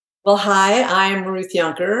Well, hi, I'm Ruth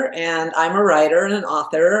Yunker, and I'm a writer and an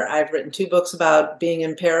author. I've written two books about being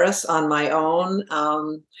in Paris on my own.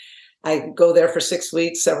 I go there for 6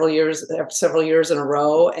 weeks, several years in a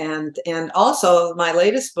row, and also my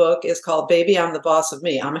latest book is called "Baby, I'm the Boss of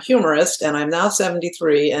Me." I'm a humorist, and I'm now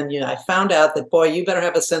 73, and I found out that boy, you better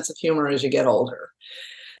have a sense of humor as you get older.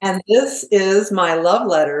 And this is my love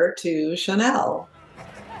letter to Chanel.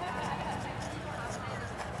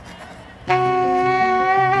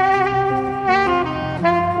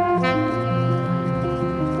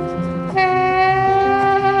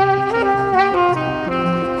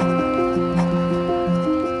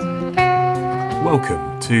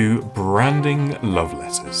 Welcome to Branding Love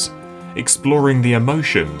Letters, exploring the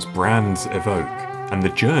emotions brands evoke and the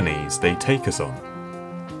journeys they take us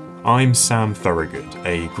on. I'm Sam Thorogood,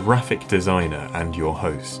 a graphic designer and your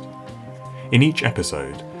host. In each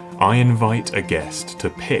episode, I invite a guest to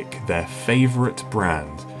pick their favourite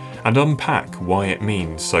brand and unpack why it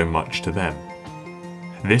means so much to them.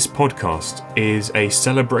 This podcast is a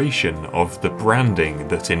celebration of the branding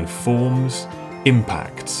that informs,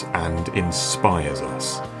 impacts, and inspires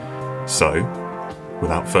us. So,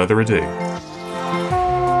 without further ado,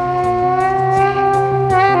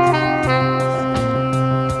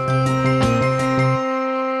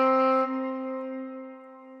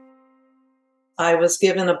 I was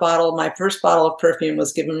given my first bottle of perfume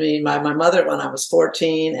was given me by my mother when I was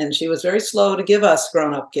 14, and she was very slow to give us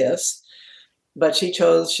grown-up gifts, but she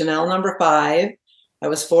chose Chanel number 5. I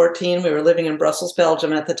was 14. We were living in Brussels,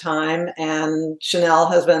 Belgium at the time, and Chanel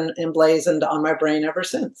has been emblazoned on my brain ever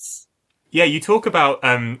since. yeah, you talk about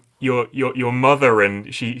your mother,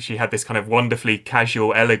 and she had this kind of wonderfully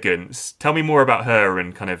casual elegance. Tell me more about her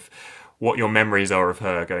and kind of what your memories are of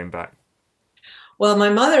her going back. Well, my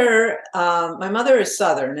mother is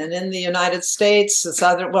Southern, and in the United States, the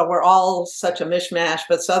Southern, well, we're all such a mishmash,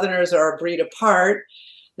 but Southerners are a breed apart.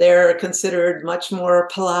 They're considered much more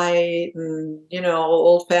polite and,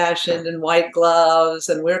 old fashioned and white gloves.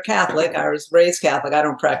 And we're Catholic. I was raised Catholic. I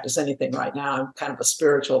don't practice anything right now. I'm kind of a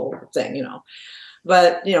spiritual thing.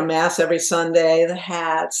 But, mass every Sunday, the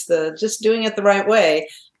hats, the just doing it the right way.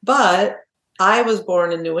 But I was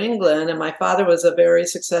born in New England, and my father was a very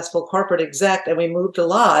successful corporate exec, and we moved a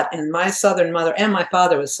lot. And my Southern mother, and my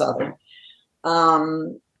father was Southern,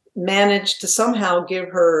 managed to somehow give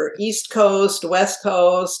her East Coast, West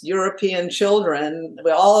Coast, European children.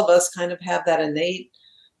 All of us kind of have that innate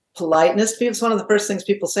politeness. It's one of the first things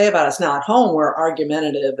people say about us. Now, at home, we're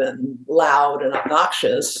argumentative and loud and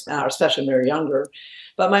obnoxious, especially when we were younger.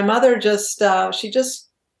 But my mother she just,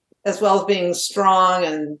 as well as being strong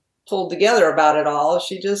and pulled together about it all,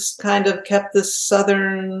 she just kind of kept this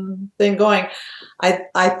Southern thing going.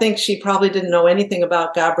 I think she probably didn't know anything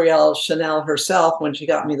about Gabrielle Chanel herself when she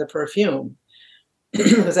got me the perfume,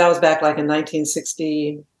 because that was back like in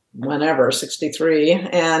 1960, whenever, 63.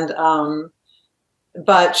 And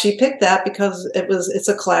but she picked that because it's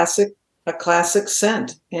a classic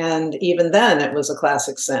scent. And even then it was a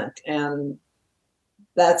classic scent. And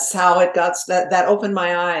that's how it got, that opened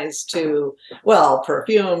my eyes to, well,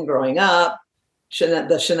 perfume growing up,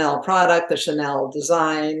 the Chanel product, the Chanel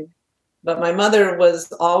design. But my mother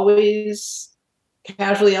was always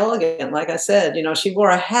casually elegant. Like I said, she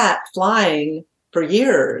wore a hat flying for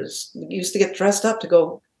years. Used to get dressed up to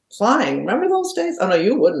go flying. Remember those days? Oh, no,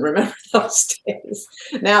 you wouldn't remember those days.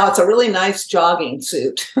 Now it's a really nice jogging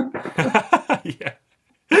suit. Yeah,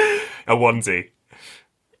 a onesie.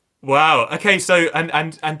 Wow. Okay. So,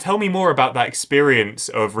 and tell me more about that experience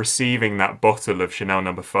of receiving that bottle of Chanel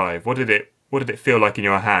number 5. What did it feel like in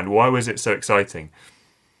your hand? Why was it so exciting?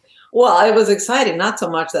 Well, it was exciting, not so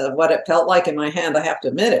much that what it felt like in my hand, I have to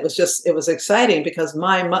admit. It was exciting because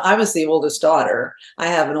I was the oldest daughter. I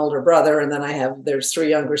have an older brother, and then there's 3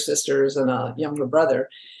 younger sisters and a younger brother.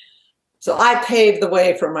 So I paved the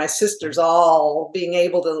way for my sisters all being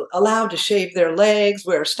allowed to shave their legs,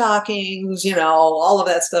 wear stockings, all of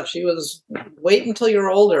that stuff. She was, wait until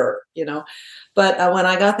you're older. But when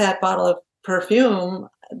I got that bottle of perfume,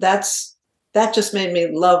 that just made me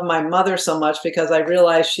love my mother so much, because I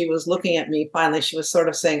realized she was looking at me. Finally, she was sort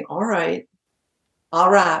of saying, all right,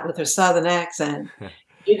 with her Southern accent,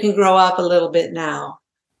 you can grow up a little bit now.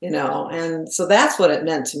 And so that's what it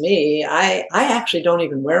meant to me. I actually don't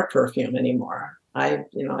even wear perfume anymore. I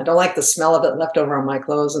don't like the smell of it left over on my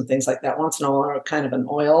clothes and things like that. Once in a while, kind of an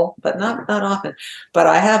oil, but not often. But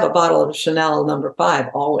I have a bottle of Chanel number 5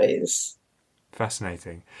 always.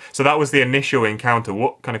 Fascinating. So that was the initial encounter.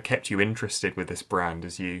 What kind of kept you interested with this brand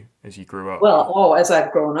as you grew up? Well, as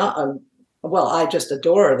I've grown up, well, I just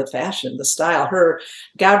adore the fashion, the style. Her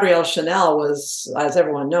Gabrielle Chanel was, as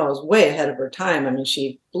everyone knows, way ahead of her time. I mean,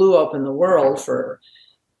 she blew open the world for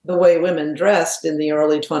the way women dressed in the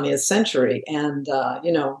early 20th century, and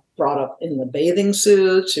brought up in the bathing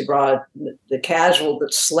suit. She brought the casual,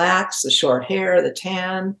 the slacks, the short hair, the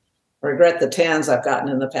tan. I regret the tans I've gotten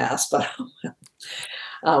in the past, but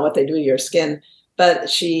what they do to your skin. But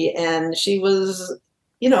she was,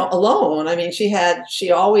 alone. I mean,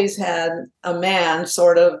 she always had a man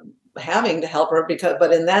sort of having to help her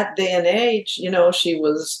but in that day and age, she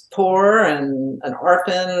was poor and an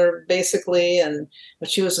orphan basically, but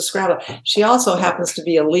she was a scrapper. She also happens to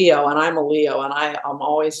be a Leo, and I'm a Leo, and I'm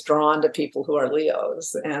always drawn to people who are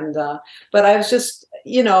Leos. And but I was just,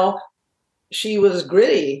 she was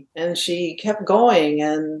gritty, and she kept going,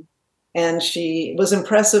 and she was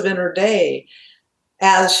impressive in her day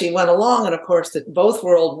as she went along. And of course, both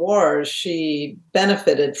world wars she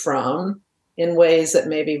benefited from in ways that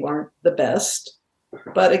maybe weren't the best.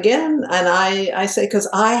 But again, and I say, because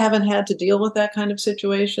I haven't had to deal with that kind of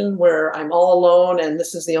situation where I'm all alone and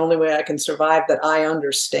this is the only way I can survive, that I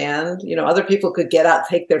understand. Other people could get out,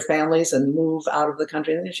 take their families and move out of the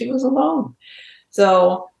country, and she was alone.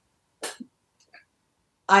 So,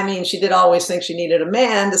 I mean, she did always think she needed a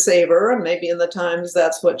man to save her, and maybe in the times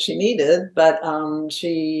that's what she needed. But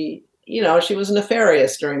she was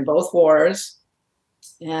nefarious during both wars,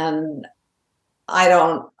 and I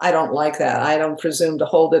don't like that. I don't presume to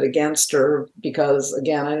hold it against her because,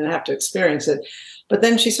 again, I didn't have to experience it. But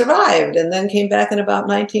then she survived, and then came back in about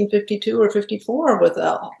 1952 or 54 with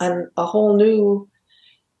a whole new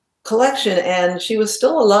collection. And she was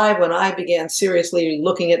still alive when I began seriously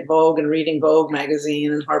looking at Vogue and reading Vogue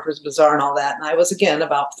magazine and Harper's Bazaar and all that. And I was, again,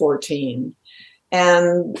 about 14.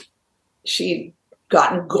 And she'd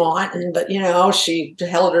gotten gaunt, but, she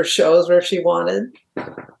held her shows where she wanted.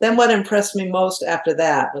 Then what impressed me most after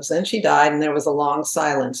that was then she died, and there was a long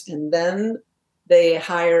silence. And then they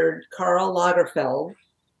hired Karl Lagerfeld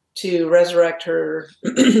to resurrect her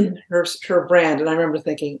her brand. And I remember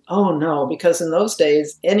thinking, oh no, because in those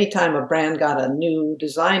days, anytime a brand got a new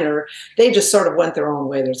designer, they just sort of went their own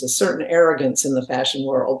way. There's a certain arrogance in the fashion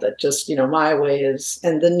world that just, my way is,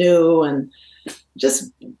 and the new, and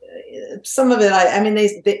just some of it. I mean,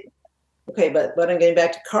 they okay, but I'm getting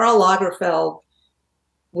back to Karl Lagerfeld.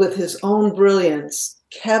 With his own brilliance,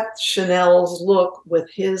 kept Chanel's look with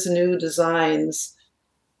his new designs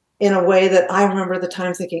in a way that I remember the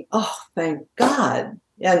time thinking, oh, thank God,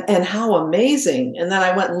 and how amazing. And then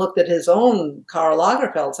I went and looked at his own Karl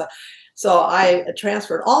Lagerfeld. So I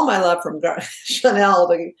transferred all my love from Chanel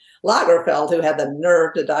to Lagerfeld, who had the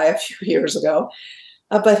nerve to die a few years ago.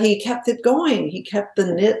 But he kept it going. He kept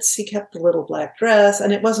the knits, he kept the little black dress,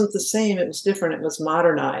 and it wasn't the same. It was different. It was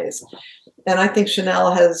modernized. And I think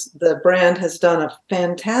the brand has done a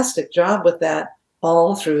fantastic job with that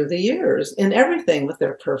all through the years, in everything, with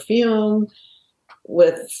their perfume,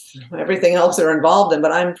 with everything else they're involved in.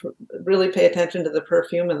 But I'm really pay attention to the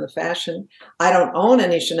perfume and the fashion. I don't own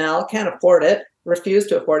any Chanel, can't afford it, refuse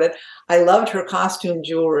to afford it. I loved her costume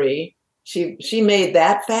jewelry. She made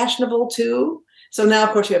that fashionable too. So now, of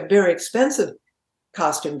course, you have very expensive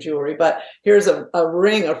costume jewelry, but here's a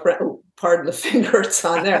ring, pardon the finger, it's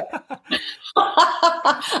on there.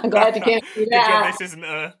 I'm glad you can't see that. Good job, this isn't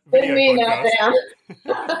a video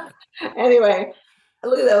podcast. Anyway,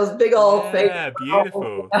 look at those big old fake. Yeah,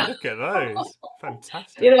 beautiful. Look at those.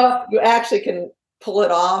 Fantastic. You actually can pull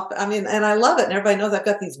it off. I mean, and I love it. And everybody knows I've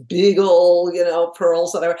got these big old,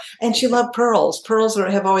 pearls that and she loved pearls. Pearls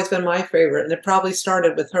have always been my favorite. And it probably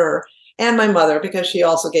started with her and my mother, because she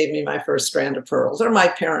also gave me my first strand of pearls, or my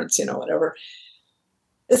parents, whatever.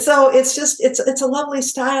 So it's just, it's a lovely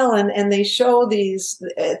style. And they show these,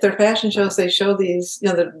 at their fashion shows, they show these,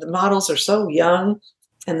 the models are so young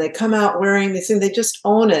and they come out wearing these things, they just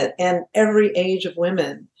own it. And every age of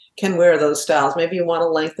women can wear those styles. Maybe you want to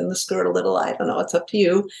lengthen the skirt a little. I don't know. It's up to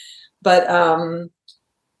you. But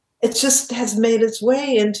it just has made its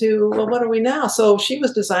way into, well, what are we now? So she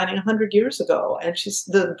was designing 100 years ago, and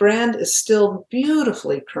the brand is still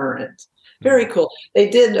beautifully current. Very cool. They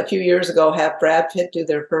did a few years ago have Brad Pitt do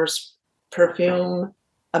their first perfume,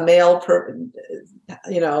 a male,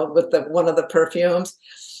 with one of the perfumes.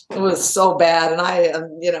 It was so bad. And I,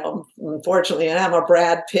 unfortunately, I'm a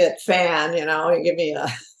Brad Pitt fan, you give me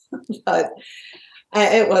but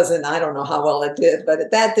it wasn't, I don't know how well it did,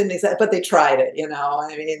 but that didn't exactly, but they tried it,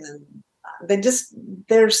 I mean, and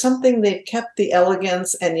there's something, they've kept the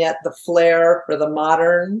elegance and yet the flair for the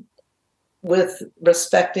modern, with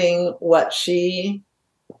respecting what she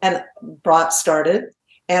started,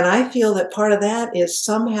 And I feel that part of that is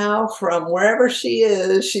somehow from wherever she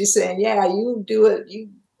is, she's saying, yeah, you do it.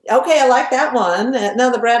 Okay, I like that one. No,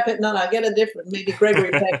 the Brad Pitt, no, get a different, maybe Gregory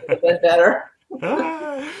Peck would have been better.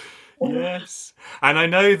 Yes. And I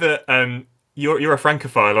know that you're a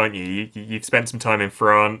Francophile, aren't you? You've spent some time in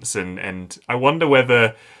France, and I wonder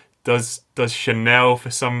whether does Chanel for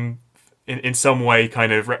in some way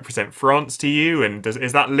kind of represent France to you, and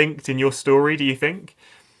is that linked in your story, do you think?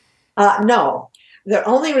 No. The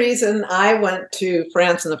only reason I went to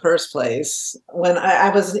France in the first place, when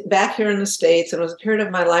I was back here in the States, and it was a period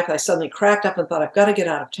of my life I suddenly cracked up and thought, I've got to get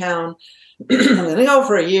out of town. I'm going to go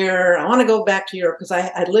for a year. I want to go back to Europe because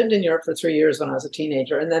I lived in Europe for 3 years when I was a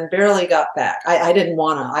teenager and then barely got back. I didn't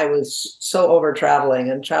want to. I was so over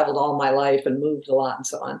traveling and traveled all my life and moved a lot and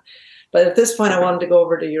so on. But at this point, I wanted to go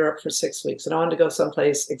over to Europe for 6 weeks and I wanted to go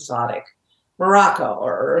someplace exotic. Morocco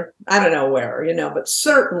or I don't know where, but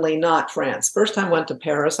certainly not France. First time I went to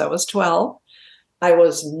Paris, I was 12. I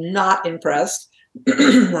was not impressed.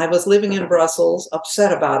 I was living in Brussels,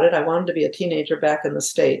 upset about it. I wanted to be a teenager back in the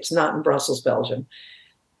States, not in Brussels, Belgium.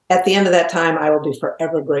 At the end of that time, I will be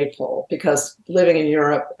forever grateful because living in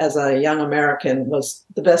Europe as a young American was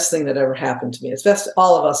the best thing that ever happened to me. It's best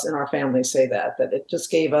all of us in our family say that it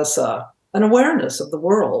just gave us an awareness of the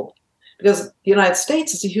world. Because the United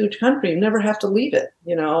States is a huge country. You never have to leave it,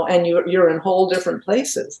 and you're in whole different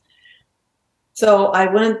places. So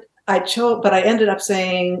but I ended up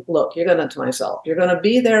saying, look, you're going to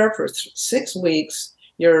be there for 6 weeks.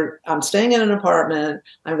 I'm staying in an apartment.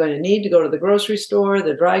 I'm going to need to go to the grocery store,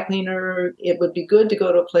 the dry cleaner. It would be good to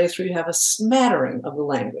go to a place where you have a smattering of the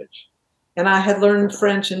language. And I had learned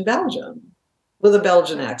French in Belgium with a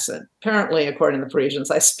Belgian accent. Apparently, according to the Parisians,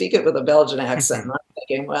 I speak it with a Belgian accent. And I'm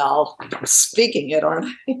thinking, well, I'm speaking it, aren't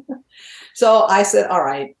I? So I said, all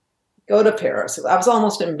right, go to Paris. I was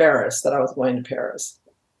almost embarrassed that I was going to Paris.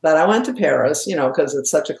 But I went to Paris, because it's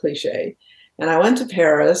such a cliche. And I went to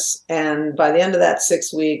Paris. And by the end of that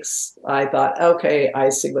 6 weeks, I thought, okay, I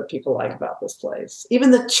see what people like about this place. Even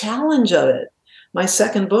the challenge of it. My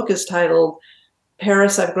second book is titled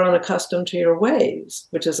Paris, I've Grown Accustomed to Your Ways,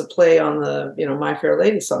 which is a play on the, My Fair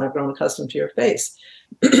Lady song, I've Grown Accustomed to Your Face.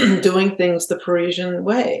 Doing things the Parisian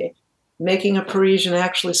way, making a Parisian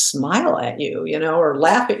actually smile at you, or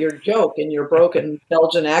laugh at your joke in your broken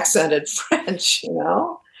Belgian accented French,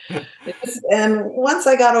 And once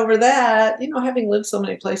I got over that, having lived so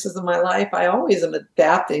many places in my life, I always am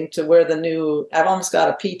adapting to where I've almost got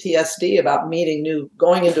a PTSD about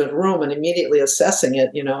going into a room and immediately assessing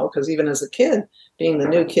it, because even as a kid, being the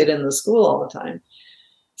new kid in the school all the time.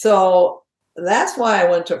 So that's why I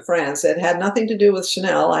went to France. It had nothing to do with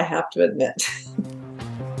Chanel, I have to admit.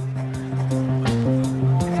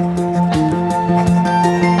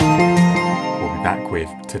 Back with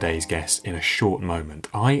today's guest in a short moment.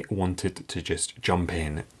 I wanted to just jump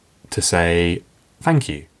in to say thank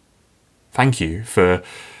you. Thank you for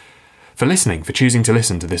listening, for choosing to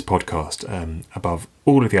listen to this podcast above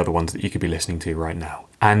all of the other ones that you could be listening to right now.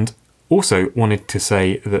 And also wanted to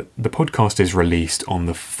say that the podcast is released on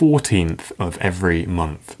the 14th of every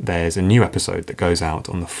month. There's a new episode that goes out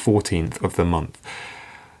on the 14th of the month.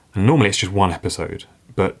 And normally it's just one episode,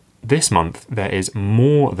 but this month there is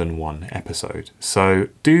more than one episode, so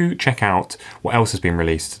do check out what else has been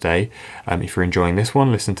released today. If you're enjoying this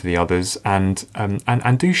one, listen to the others, and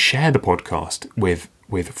do share the podcast with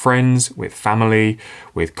friends, with family,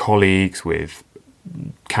 with colleagues, with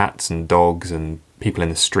cats and dogs and people in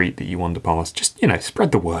the street that you wander past. Just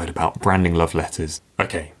spread the word about branding love letters.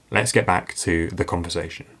 Okay, let's get back to the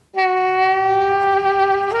conversation.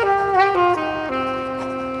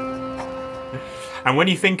 And when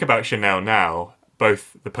you think about Chanel now,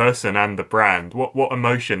 both the person and the brand, what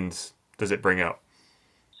emotions does it bring up?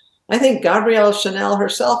 I think Gabrielle Chanel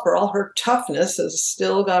herself, for all her toughness, has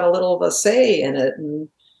still got a little of a say in it. And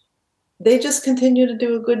they just continue to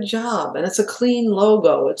do a good job. And it's a clean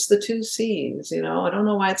logo. It's the 2 C's, I don't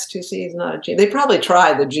know why it's 2 C's, not a G. They probably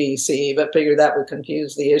tried the GC, but figured that would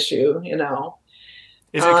confuse the issue,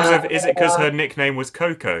 Is it because her nickname was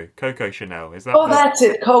Coco Chanel? Is that? Oh, that's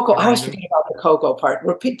it, Coco. I was forgetting about the Coco part.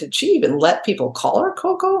 Did she even let people call her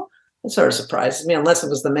Coco? That sort of surprises me, unless it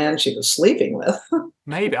was the man she was sleeping with.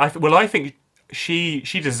 Maybe. I think she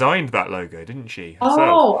designed that logo, didn't she? Herself?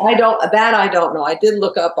 Oh, I don't know. I did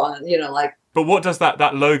look up on, But what does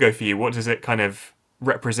that logo for you? What does it kind of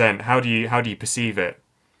represent? How do you perceive it?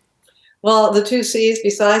 Well, the 2 C's,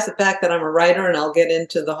 besides the fact that I'm a writer and I'll get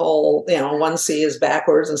into the whole, 1 C is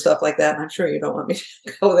backwards and stuff like that. And I'm sure you don't want me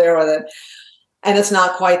to go there with it. And it's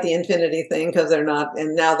not quite the infinity thing because they're not.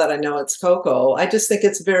 And now that I know it's Coco, I just think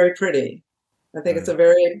it's very pretty. I think it's a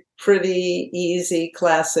very pretty, easy,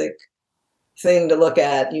 classic thing to look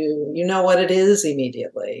at. You know what it is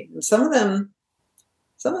immediately. And some of them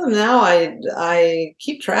now I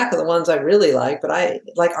keep track of the ones I really like, but I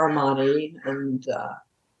like Armani, and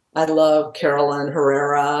I love Carolyn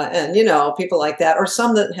Herrera, and people like that, or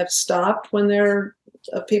some that have stopped when they're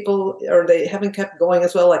people, or they haven't kept going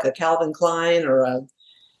as well, like a Calvin Klein or a.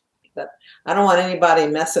 But I don't want anybody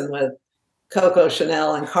messing with Coco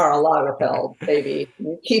Chanel and Karl Lagerfeld, baby.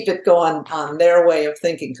 You keep it going on their way of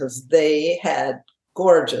thinking, because they had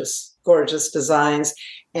gorgeous, gorgeous designs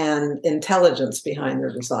and intelligence behind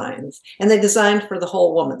their designs. And they designed for the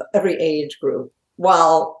whole woman, every age group,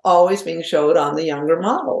 while always being showed on the younger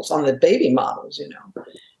models, on the baby models.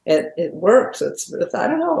 It works. It's I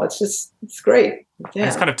don't know. It's great. And it's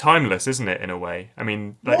Yeah. kind of timeless, isn't it, in a way? I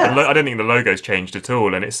mean, like Yes. I don't think the logo's changed at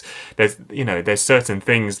all, and there's certain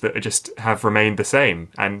things that just have remained the same,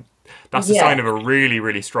 and that's a sign Yes. of a really,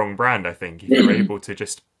 really strong brand, I think, if you're able to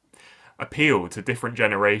just appeal to different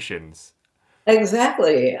generations.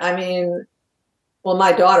 Exactly. I mean, well,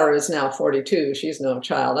 my daughter is now 42. She's no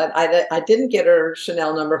child. I didn't get her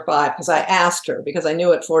Chanel number 5 because I asked her, because I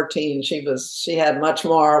knew at 14 she had much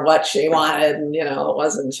more what she wanted,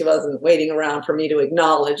 and she wasn't waiting around for me to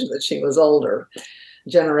acknowledge that she was older.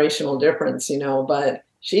 Generational difference. But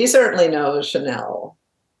she certainly knows Chanel,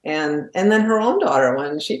 and then her own daughter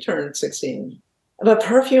when she turned 16. But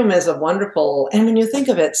perfume is a wonderful, and when you think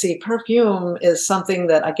of it, see, perfume is something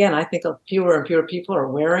that, again, I think fewer and fewer people are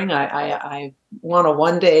wearing. I want to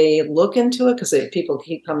one day look into it, because people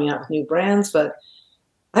keep coming out with new brands. But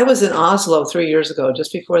I was in Oslo 3 years ago,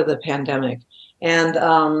 just before the pandemic. And,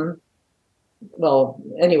 well,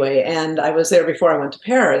 anyway, and I was there before I went to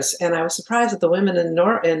Paris, and I was surprised that the women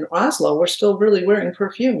in Oslo were still really wearing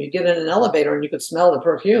perfume. You get in an elevator and you could smell the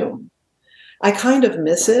perfume. I kind of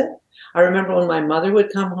miss it. I remember when my mother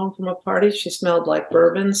would come home from a party, she smelled like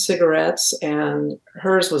bourbon, cigarettes, and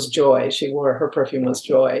hers was Joy. Her perfume was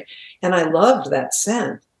Joy. And I loved that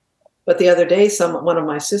scent. But the other day, one of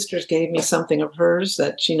my sisters gave me something of hers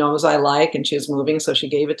that she knows I like, and she was moving, so she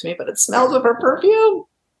gave it to me, but it smells of her perfume. So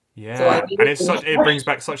I Yeah, and needed it brings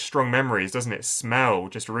back such strong memories, doesn't it? Smell,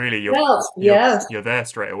 just really, Yes. you're there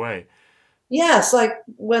straight away. Yes, like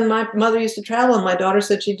when my mother used to travel, and my daughter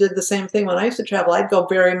said she did the same thing when I used to travel. I'd go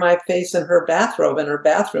bury my face in her bathrobe in her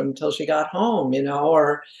bathroom until she got home,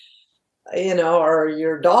 or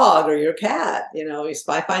your dog or your cat. If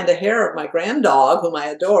I find a hair of my grand dog, whom I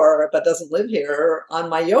adore but doesn't live here, on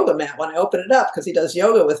my yoga mat when I open it up, because he does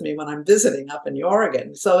yoga with me when I'm visiting up in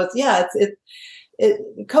Oregon. So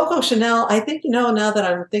Coco Chanel. I think now that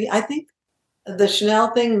I'm thinking, I think the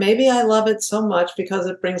Chanel thing, maybe I love it so much because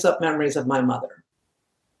it brings up memories of my mother.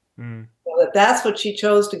 Mm. So that's what she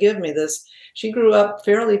chose to give me. She grew up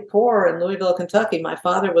fairly poor in Louisville, Kentucky. My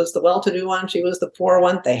father was the well-to-do one. She was the poor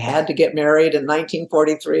one. They had to get married in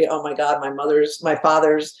 1943. Oh my God, my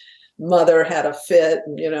father's mother had a fit,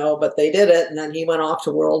 but they did it. And then he went off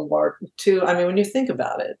to World War II. I mean, when you think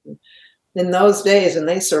about it, in those days, and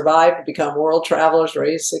they survived to become world travelers,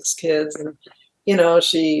 raised 6 kids, and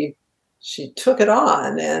she took it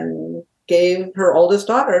on and gave her oldest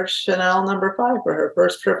daughter Chanel number 5 for her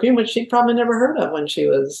first perfume, which she'd probably never heard of when she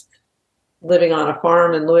was living on a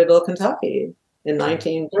farm in Louisville, Kentucky in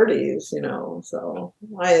 1930s. So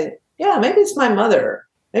maybe it's my mother.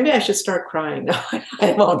 Maybe I should start crying. No,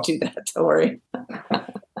 I won't do that. Don't worry.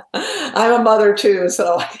 I'm a mother too,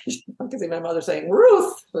 so I can see my mother saying,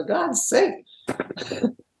 "Ruth, for God's sake."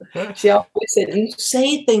 She always said, "You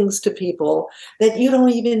say things to people that you don't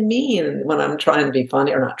even mean," when I'm trying to be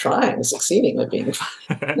funny, or not trying, succeeding at being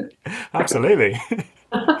funny. Absolutely.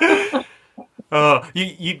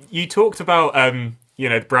 You talked about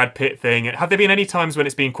the Brad Pitt thing. Have there been any times when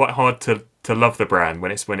it's been quite hard to love the brand,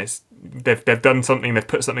 when they've done something, they've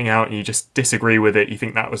put something out, and you just disagree with it? You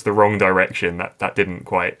think that was the wrong direction, that didn't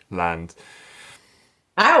quite land?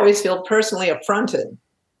 I always feel personally affronted.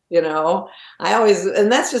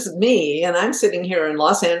 And that's just me. And I'm sitting here in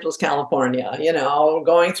Los Angeles, California,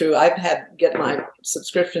 going through, I've had get my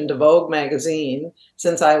subscription to Vogue magazine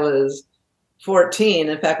since I was 14.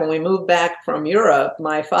 In fact, when we moved back from Europe,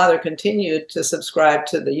 my father continued to subscribe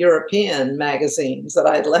to the European magazines that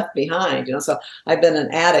I'd left behind, so I've been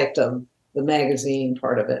an addict of the magazine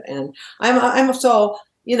part of it. And I'm so,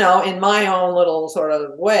 in my own little sort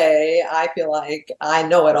of way, I feel like I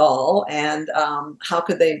know it all. And how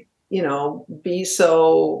could they, be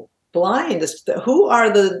so blind? Who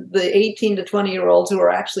are the 18 to 20-year-olds who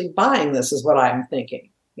are actually buying this, is what I'm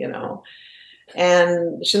thinking.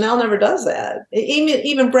 And Chanel never does that.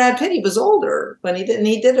 Even Brad Pitt, he was older when he did, and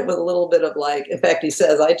he did it with a little bit of like, in fact, he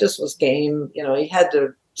says, I just was game. You know, he had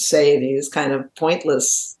to say these kind of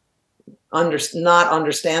pointless, not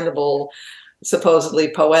understandable,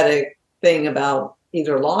 supposedly poetic thing about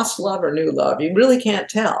either lost love or new love. You really can't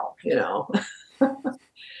tell, you know.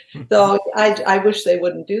 So I wish they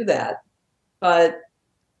wouldn't do that. But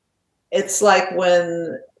it's like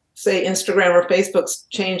when, say, Instagram or Facebook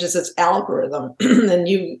changes its algorithm,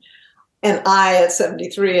 and I at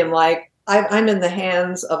 73 am like, I'm in the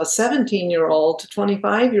hands of a 17-year-old to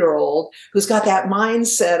 25-year-old who's got that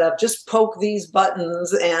mindset of just poke these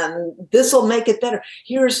buttons and this will make it better.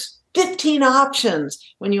 Here's 15 options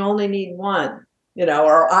when you only need one, you know,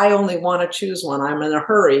 or I only want to choose one. I'm in a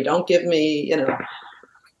hurry. Don't give me, you know,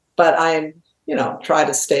 but I, you know, try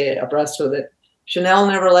to stay abreast with it. Chanel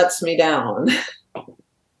never lets me down.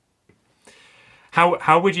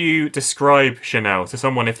 How would you describe Chanel to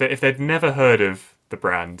someone if they'd never heard of the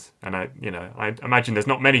brand? And I imagine there's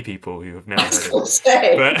not many people who have never heard of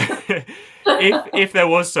it. But if there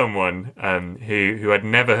was someone who had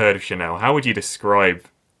never heard of Chanel, how would you describe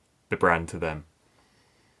the brand to them?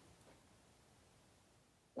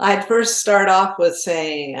 I'd first start off with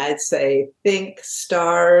I'd say, think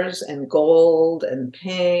stars and gold and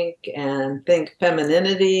pink, and think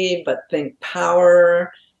femininity, but think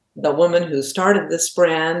power. The woman who started this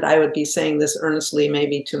brand, I would be saying this earnestly,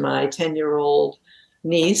 maybe to my 10-year-old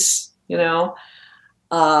niece, you know,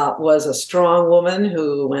 was a strong woman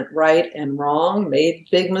who went right and wrong, made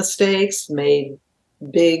big mistakes, made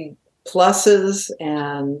big pluses,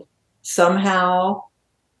 and somehow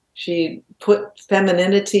she put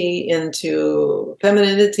femininity, and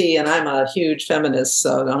I'm a huge feminist,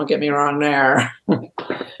 so don't get me wrong there. I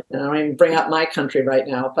don't even bring up my country right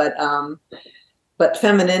now, but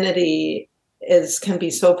femininity can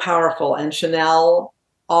be so powerful, and Chanel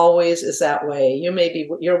always is that way.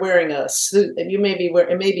 You're wearing a suit, and it may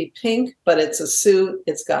be pink, but it's a suit.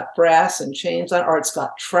 It's got brass and chains on, or it's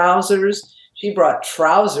got trousers. She brought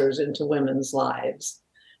trousers into women's lives.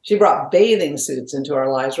 She brought bathing suits into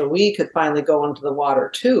our lives where we could finally go into the water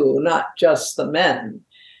too, not just the men.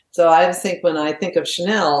 So I think when I think of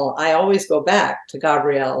Chanel, I always go back to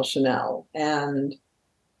Gabrielle Chanel. And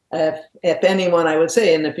if anyone, I would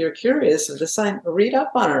say, and if you're curious, just read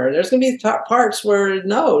up on her. There's going to be parts where,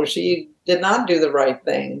 no, she did not do the right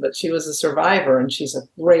thing, but she was a survivor, and she's a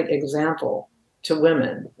great example to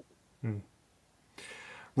women.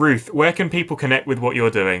 Ruth, where can people connect with what you're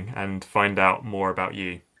doing and find out more about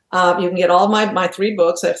you? You can get all my 3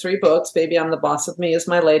 books. I have 3 books. Baby, I'm the Boss of Me is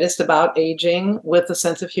my latest, about aging with a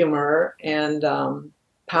sense of humor and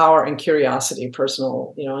power and curiosity,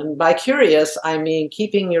 personal, you know. And by curious, I mean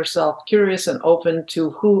keeping yourself curious and open to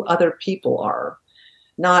who other people are,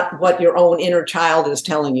 not what your own inner child is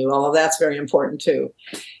telling you, although that's very important too.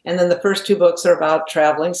 And then the first 2 books are about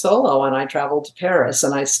traveling solo, and I traveled to Paris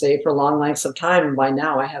and I stayed for long lengths of time. And by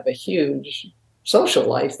now I have a huge social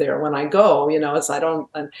life there when I go, you know.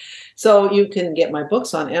 So you can get my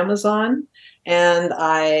books on Amazon, and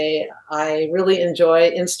I really enjoy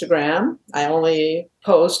Instagram. I only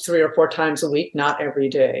post 3 or 4 times a week, not every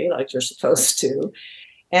day like you're supposed to.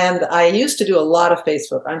 And I used to do a lot of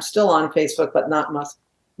Facebook. I'm still on Facebook, but not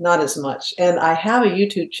as much. And I have a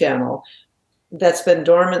YouTube channel that's been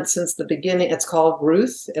dormant since the beginning. It's called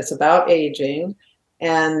Ruth. It's about aging,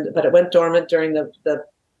 but it went dormant during the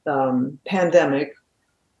pandemic,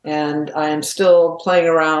 and I'm still playing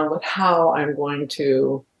around with how I'm going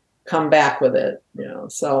to come back with it, you know.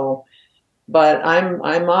 So, but I'm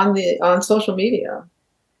on social media.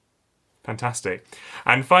 Fantastic.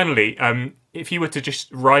 And finally, if you were to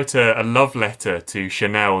just write a love letter to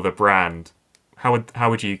Chanel the brand, how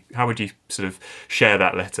would you sort of share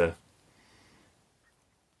that letter?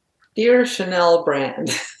 Dear Chanel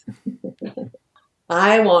brand,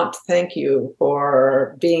 I want to thank you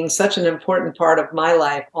for being such an important part of my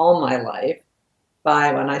life, all my life.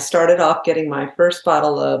 When I started off getting my first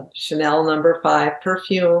bottle of Chanel No. 5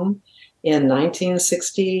 perfume in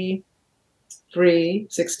 1963,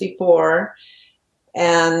 64,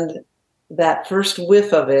 and that first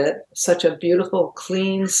whiff of it, such a beautiful,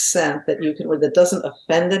 clean scent that doesn't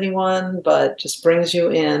offend anyone, but just brings you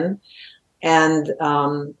in. And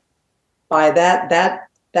by that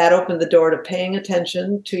opened the door to paying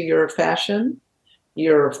attention to your fashion.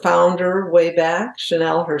 Your founder way back,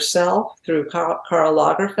 Chanel herself, through Karl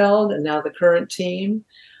Lagerfeld, and now the current team.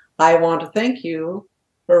 I want to thank you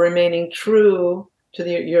for remaining true to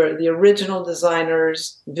the original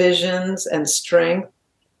designer's visions and strength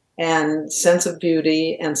and sense of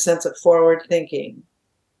beauty and sense of forward thinking.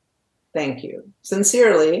 Thank you.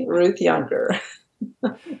 Sincerely, Ruth Yunker.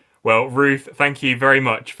 Well, Ruth, thank you very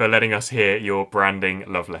much for letting us hear your branding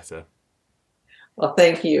love letter. Well,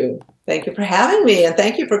 thank you. Thank you for having me, and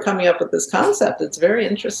thank you for coming up with this concept. It's very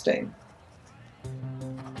interesting.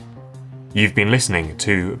 You've been listening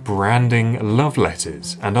to Branding Love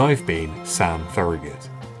Letters, and I've been Sam Thorogood.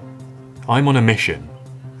 I'm on a mission.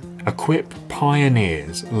 Equip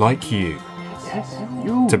pioneers like you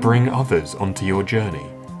to bring others onto your journey.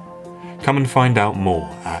 Come and find out more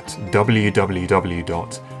at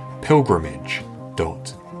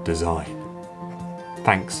www.pilgrimage.design.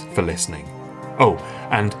 Thanks for listening. Oh,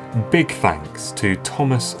 and big thanks to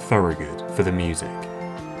Thomas Thorogood for the music.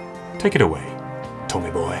 Take it away,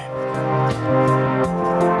 Tommy boy.